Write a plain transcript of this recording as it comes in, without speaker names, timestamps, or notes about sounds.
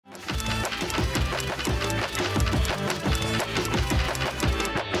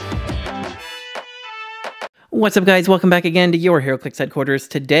What's up, guys? Welcome back again to your Heroclix headquarters.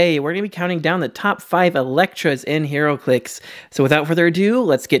 Today, we're going to be counting down the top 5 Elektras in Heroclix. So without further ado,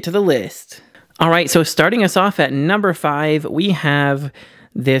 let's get to the list. Alright, so starting us off at number 5, we have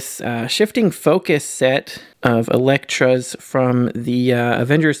this Shifting Focus set of Elektras from the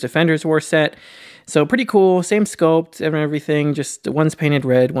Avengers Defenders War set. So pretty cool, same sculpt and everything, just one's painted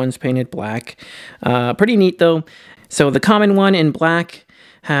red, one's painted black. Pretty neat though. So the common one in black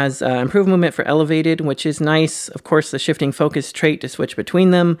has improved movement for elevated, which is nice. Of course, the shifting focus trait to switch between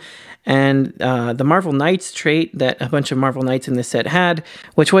them, and the Marvel Knights trait that a bunch of Marvel Knights in this set had,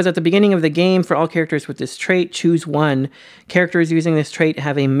 which was at the beginning of the game for all characters with this trait, choose one. Characters using this trait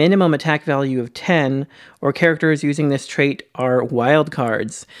have a minimum attack value of 10, or characters using this trait are wild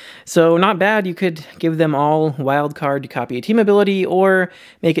cards. So not bad, you could give them all wild card to copy a team ability, or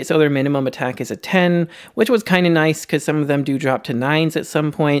make it so their minimum attack is a 10, which was kind of nice because some of them do drop to 9s at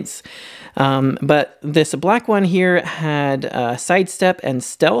some points. But this black one here had sidestep and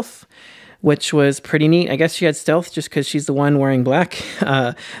stealth, which was pretty neat. I guess she had stealth just because she's the one wearing black,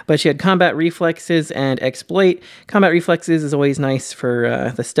 but she had combat reflexes and exploit. Combat reflexes is always nice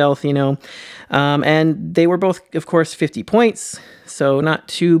for the stealth, you know. And they were both, of course, 50 points, so not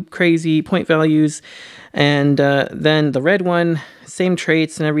too crazy point values. And then the red one, same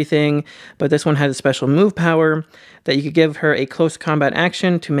traits and everything, but this one had a special move power that you could give her a close combat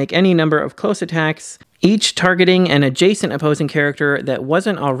action to make any number of close attacks, each targeting an adjacent opposing character that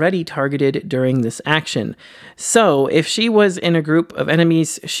wasn't already targeted during this action. So if she was in a group of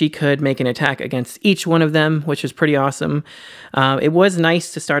enemies, she could make an attack against each one of them, which is pretty awesome. It was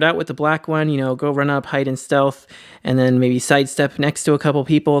nice to start out with the black one, you know, go run up, hide in stealth, and then maybe sidestep next to a couple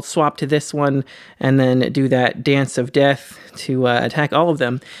people, swap to this one, and then do that dance of death to attack all of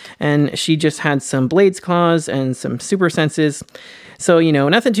them. And she just had some Blades Claws and some super senses. So, you know,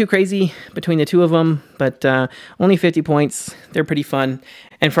 nothing too crazy between the two of them, but only 50 points. They're pretty fun.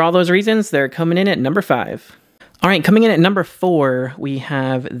 And for all those reasons, they're coming in at number 5. All right, coming in at number 4, we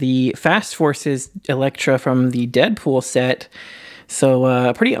have the Fast Forces Elektra from the Deadpool set.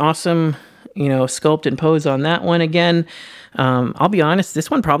 So pretty awesome, you know, sculpt and pose on that one again. I'll be honest, this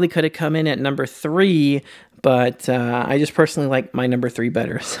one probably could have come in at number 3, but I just personally like my number 3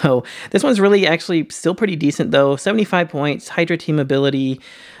 better. So this one's really actually still pretty decent though. 75 points, Hydra team ability,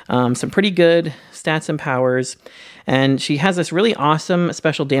 some pretty good stats and powers. And she has this really awesome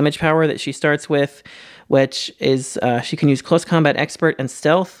special damage power that she starts with, which is she can use Close Combat Expert and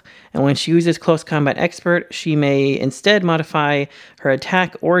Stealth. And when she uses Close Combat Expert, she may instead modify her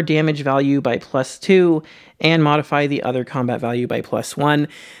attack or damage value by +2 and modify the other combat value by +1.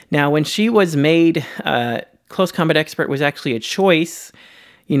 Now, when she was made, Close Combat Expert was actually a choice.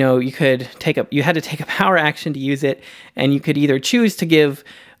 You know, you had to take a power action to use it, and you could either choose to give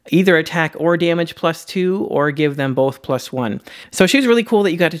either attack or damage +2, or give them both +1. So she was really cool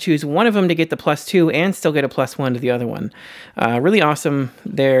that you got to choose one of them to get the +2 and still get a +1 to the other one. Really awesome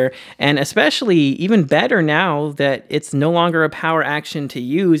there, and especially even better now that it's no longer a power action to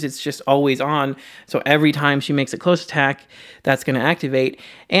use, it's just always on. So every time she makes a close attack, that's going to activate.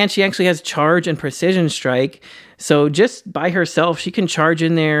 And she actually has charge and precision strike. So just by herself, she can charge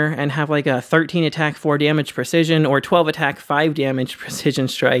in there and have like a 13 attack, 4 damage precision, or 12 attack, 5 damage precision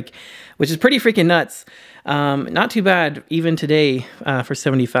strike, which is pretty freaking nuts. Not too bad even today for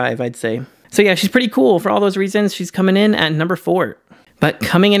 75, I'd say. So yeah, she's pretty cool. For all those reasons, she's coming in at number 4. But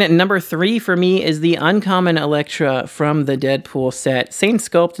coming in at number 3 for me is the uncommon Elektra from the Deadpool set. Same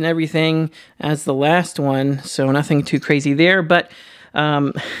sculpt and everything as the last one, so nothing too crazy there, but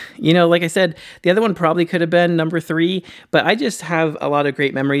you know, like I said, the other one probably could have been number 3, but I just have a lot of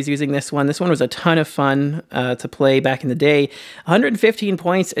great memories using this one. This one was a ton of fun to play back in the day. 115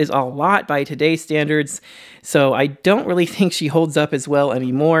 points is a lot by today's standards, so I don't really think she holds up as well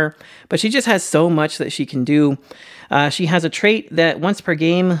anymore, but she just has so much that she can do. She has a trait that once per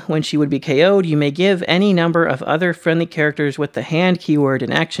game, when she would be KO'd, you may give any number of other friendly characters with the hand keyword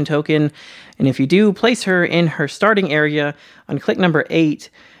an action token, and if you do, place her in her starting area on click number 8,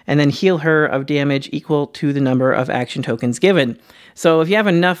 and then heal her of damage equal to the number of action tokens given. So if you have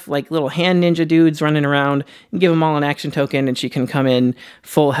enough like little hand ninja dudes running around, you give them all an action token and she can come in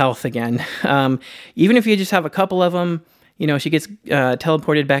full health again. Even if you just have a couple of them, you know, she gets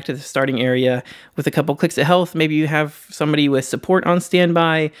teleported back to the starting area with a couple clicks of health. Maybe you have somebody with support on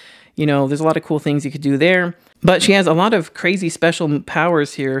standby. You know, there's a lot of cool things you could do there. But she has a lot of crazy special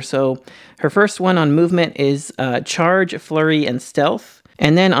powers here. So her first one on movement is Charge, Flurry, and Stealth.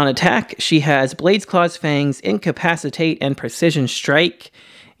 And then on attack, she has Blades, Claws, Fangs, Incapacitate, and Precision Strike.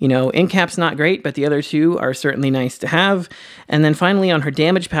 You know, Incap's not great, but the other two are certainly nice to have. And then finally, on her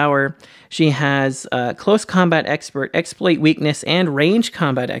damage power, she has Close Combat Expert, Exploit Weakness, and Range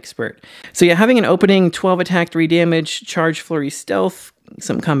Combat Expert. So yeah, having an opening 12 attack, 3 damage, Charge, Flurry, Stealth,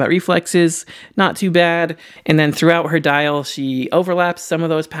 some combat reflexes, not too bad. And then throughout her dial, she overlaps some of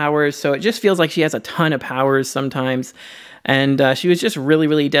those powers, so it just feels like she has a ton of powers sometimes. And she was just really,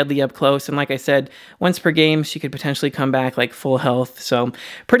 really deadly up close. And like I said, once per game, she could potentially come back like full health. So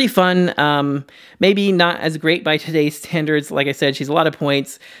pretty fun. Maybe not as great by today's standards. Like I said, she's a lot of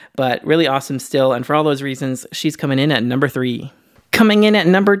points, but really awesome still. And for all those reasons, she's coming in at number 3. Coming in at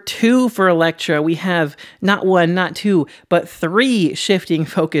number 2 for Elektra, we have not 1, not 2, but 3 shifting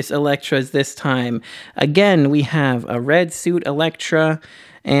focus Elektras this time. Again, we have a red suit Elektra,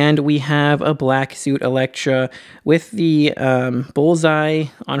 and we have a black suit Elektra with the bullseye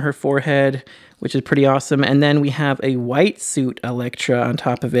on her forehead, which is pretty awesome. And then we have a white suit Elektra on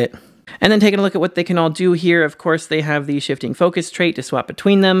top of it. And then taking a look at what they can all do here, of course, they have the shifting focus trait to swap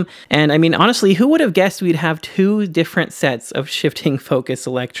between them. And I mean, honestly, who would have guessed we'd have 2 different sets of shifting focus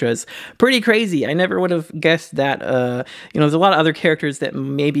Elektras? Pretty crazy. I never would have guessed that. You know, there's a lot of other characters that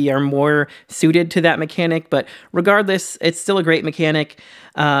maybe are more suited to that mechanic, but regardless, it's still a great mechanic.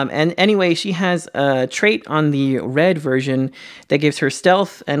 And anyway, she has a trait on the red version that gives her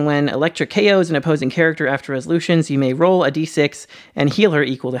stealth, and when Elektra KOs an opposing character after resolutions, you may roll a d6 and heal her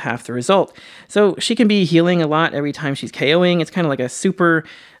equal to half the result. So she can be healing a lot every time she's KOing. It's kind of like a super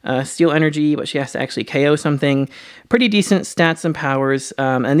steal energy, but she has to actually KO something. Pretty decent stats and powers,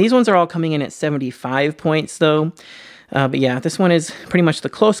 and these ones are all coming in at 75 points though. But yeah, this one is pretty much the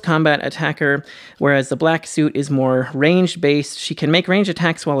close combat attacker, whereas the black suit is more ranged-based. She can make range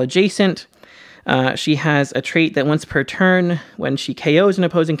attacks while adjacent. She has a trait that once per turn, when she KOs an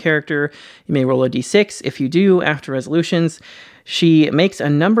opposing character, you may roll a d6. If you do, after resolutions, she makes a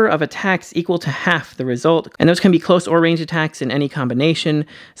number of attacks equal to half the result, and those can be close or range attacks in any combination.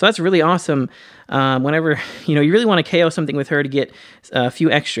 So that's really awesome. Whenever, you know, you really want to KO something with her to get a few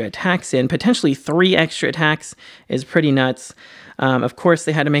extra attacks in, potentially 3 extra attacks is pretty nuts. Of course,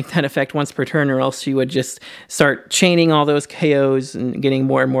 they had to make that effect once per turn, or else she would just start chaining all those KOs and getting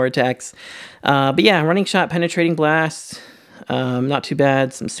more and more attacks. But yeah, running shot, penetrating blast, not too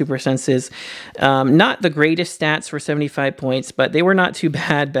bad. Some super senses. Not the greatest stats for 75 points, but they were not too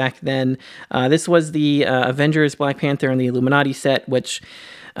bad back then. This was the Avengers, Black Panther, and the Illuminati set, which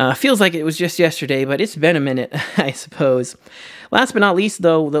feels like it was just yesterday, but it's been a minute, I suppose. Last but not least,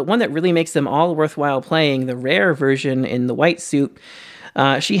 though, the one that really makes them all worthwhile playing, the rare version in the white suit,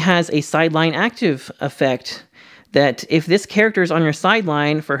 she has a sideline active effect that if this character is on your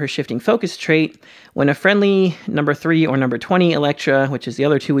sideline for her shifting focus trait, when a friendly number 3 or number 20 Elektra, which is the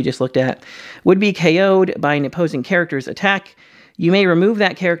other 2 we just looked at, would be KO'd by an opposing character's attack, you may remove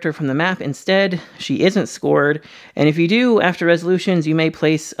that character from the map instead. She isn't scored, and if you do, after resolutions, you may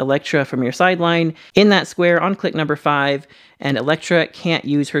place Elektra from your sideline in that square on click number 5, and Elektra can't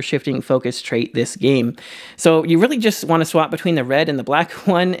use her shifting focus trait this game. So you really just want to swap between the red and the black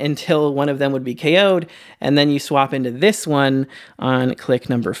one until one of them would be KO'd, and then you swap into this one on click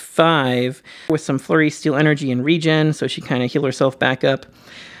number 5 with some Flurry, Steal Energy, and Regen, so she kind of heal herself back up.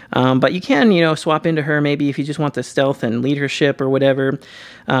 But you can, you know, swap into her maybe if you just want the stealth and leadership or whatever.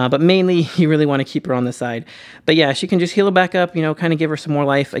 But mainly, you really want to keep her on the side. But yeah, she can just heal her back up, you know, kind of give her some more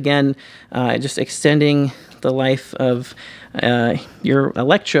life. Again, just extending the life of your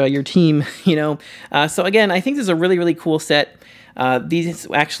Elektra, your team, you know. So again, I think this is a really, really cool set.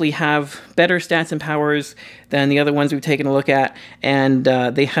 These actually have better stats and powers than the other ones we've taken a look at, and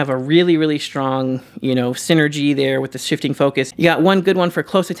they have a really, really strong, you know, synergy there with the shifting focus. You got one good one for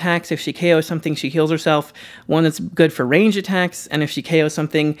close attacks. If she KOs something, she heals herself. One that's good for range attacks, and if she KOs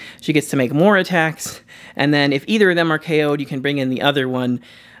something, she gets to make more attacks. And then if either of them are KO'd, you can bring in the other one,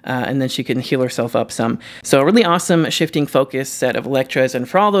 and then she can heal herself up some. So a really awesome shifting focus set of Elektras, and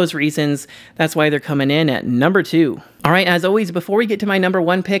for all those reasons, that's why they're coming in at number 2. All right, as always, before we get to my number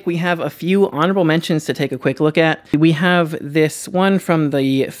 1 pick, we have a few honorable mentions to take a quick look at. We have this one from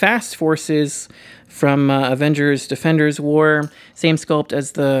the Fast Forces from Avengers Defenders War, same sculpt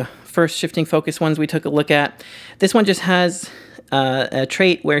as the first shifting focus ones we took a look at. This one just has a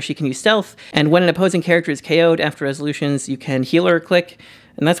trait where she can use stealth, and when an opposing character is KO'd after resolutions, you can heal her click.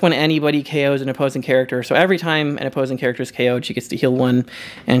 and that's when anybody KOs an opposing character. So every time an opposing character is KO'd, she gets to heal 1,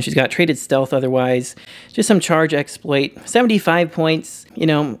 and she's got traded stealth otherwise. Just some charge exploit, 75 points. You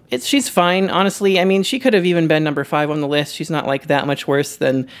know, she's fine, honestly. I mean, she could have even been number 5 on the list. She's not like that much worse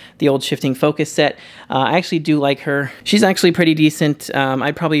than the old shifting focus set. I actually do like her. She's actually pretty decent.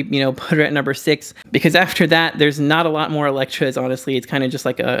 I'd probably, you know, put her at number 6, because after that, there's not a lot more Elektras, honestly. It's kind of just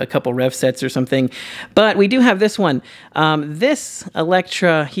like a couple rev sets or something. But we do have this one. This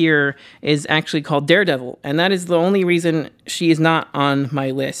Elektra here is actually called Daredevil, and that is the only reason she is not on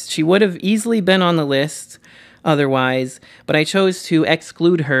my list. She would have easily been on the list otherwise, but I chose to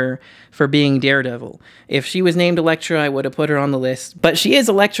exclude her for being Daredevil. If she was named Elektra, I would have put her on the list. But she is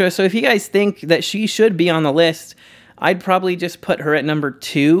Elektra, so if you guys think that she should be on the list, I'd probably just put her at number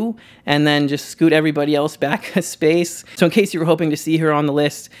 2 and then just scoot everybody else back a space. So in case you were hoping to see her on the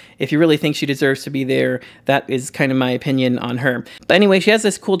list, if you really think she deserves to be there, that is kind of my opinion on her. But anyway, she has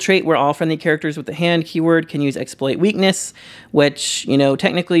this cool trait where all friendly characters with the hand keyword can use exploit weakness, which, you know,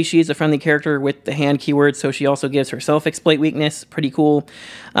 technically she's a friendly character with the hand keyword, so she also gives herself exploit weakness. Pretty cool.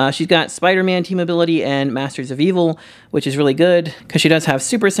 She's got Spider-Man team ability and Masters of Evil, which is really good because she does have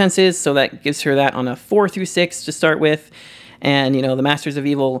super senses, so that gives her that on a 4 through 6 to start with. And, you know, the Masters of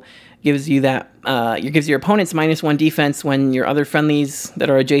Evil gives you that, gives your opponents -1 defense when your other friendlies that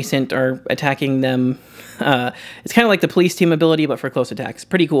are adjacent are attacking them. It's kind of like the police team ability, but for close attacks.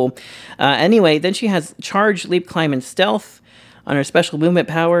 Pretty cool. Anyway, then she has Charge, Leap, Climb, and Stealth on her special movement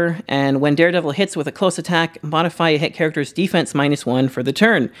power, and when Daredevil hits with a close attack, modify a hit character's defense -1 for the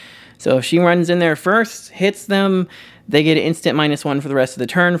turn. So if she runs in there first, hits them, they get an instant -1 for the rest of the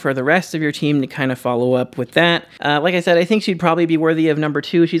turn for the rest of your team to kind of follow up with that. Like I said, I think she'd probably be worthy of number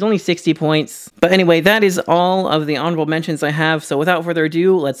 2. She's only 60 points. But anyway, that is all of the honorable mentions I have. So without further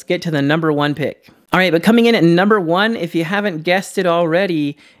ado, let's get to the number 1 pick. All right, but coming in at number 1, if you haven't guessed it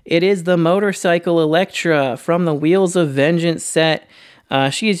already, it is the Motorcycle Elektra from the Wheels of Vengeance set.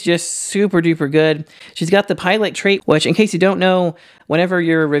 She is just super duper good. She's got the pilot trait, which, in case you don't know, whenever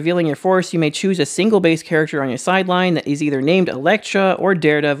you're revealing your force, you may choose a single base character on your sideline that is either named Elektra or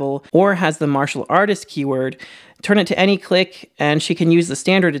Daredevil or has the martial artist keyword. Turn it to any click, and she can use the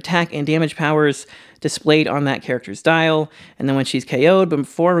standard attack and damage powers displayed on that character's dial. And then when she's KO'd,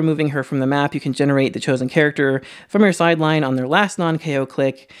 before removing her from the map, you can generate the chosen character from your sideline on their last non-KO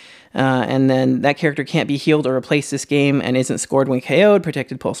click. And then that character can't be healed or replaced this game and isn't scored when KO'd,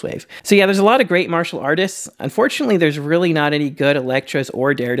 protected pulse wave. So yeah, there's a lot of great martial artists. Unfortunately, there's really not any good Elektras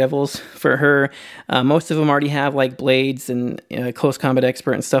or Daredevils for her. Most of them already have like blades and close combat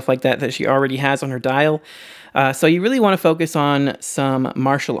expert and stuff like that she already has on her dial. So you really want to focus on some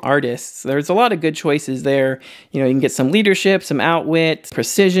martial artists. There's a lot of good choices there. You know, you can get some leadership, some outwit,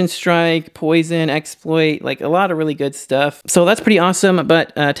 precision strike, poison, exploit, like a lot of really good stuff. So that's pretty awesome,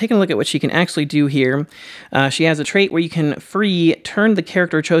 but taking a look at what she can actually do here, she has a trait where you can turn the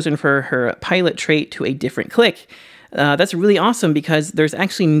character chosen for her pilot trait to a different click. That's really awesome because there's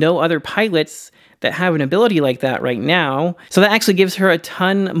actually no other pilots that have an ability like that right now. So that actually gives her a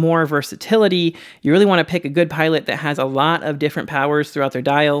ton more versatility. You really want to pick a good pilot that has a lot of different powers throughout their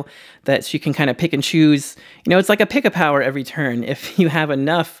dial that she can kind of pick and choose. You know, it's like a pick a power every turn. If you have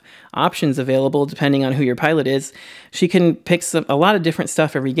enough options available, depending on who your pilot is, she can pick a lot of different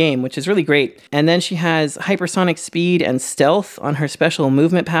stuff every game, which is really great. And then she has hypersonic speed and stealth on her special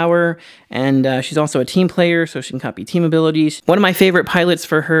movement power. And she's also a team player, so she can copy team abilities. One of my favorite pilots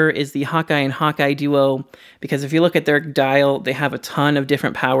for her is the Hawkeye and Hawkeye duo, because if you look at their dial, they have a ton of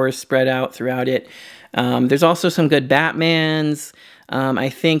different powers spread out throughout it. There's also some good Batmans. I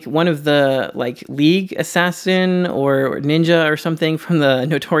think one of the like League Assassin or Ninja or something from the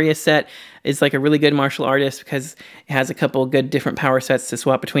Notorious set is like a really good martial artist because it has a couple good different power sets to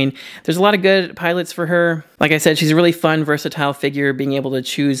swap between. There's a lot of good pilots for her. Like I said, she's a really fun, versatile figure, being able to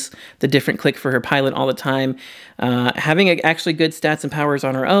choose the different click for her pilot all the time. Having actually good stats and powers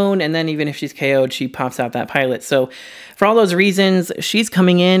on her own, and then even if she's KO'd, she pops out that pilot. So for all those reasons, she's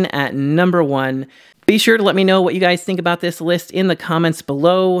coming in at number 1. Be sure to let me know what you guys think about this list in the comments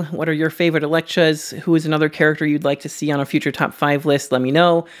below. What are your favorite Elektras? Who is another character you'd like to see on a future top 5 list? Let me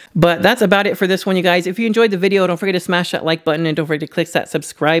know. But that's about it for this one, you guys. If you enjoyed the video, don't forget to smash that like button and don't forget to click that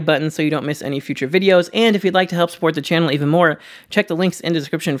subscribe button so you don't miss any future videos. And if you'd like to help support the channel even more, check the links in the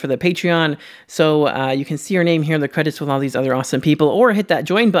description for the Patreon so you can see your name here in the credits with all these other awesome people, or hit that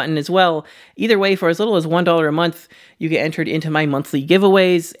join button as well. Either way, for as little as $1 a month, you get entered into my monthly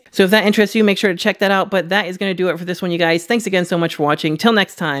giveaways. So if that interests you, make sure to check that out. But that is going to do it for this one, you guys. Thanks again so much for watching. Till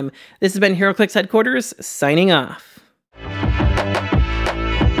next time, this has been Heroclix Headquarters, signing off.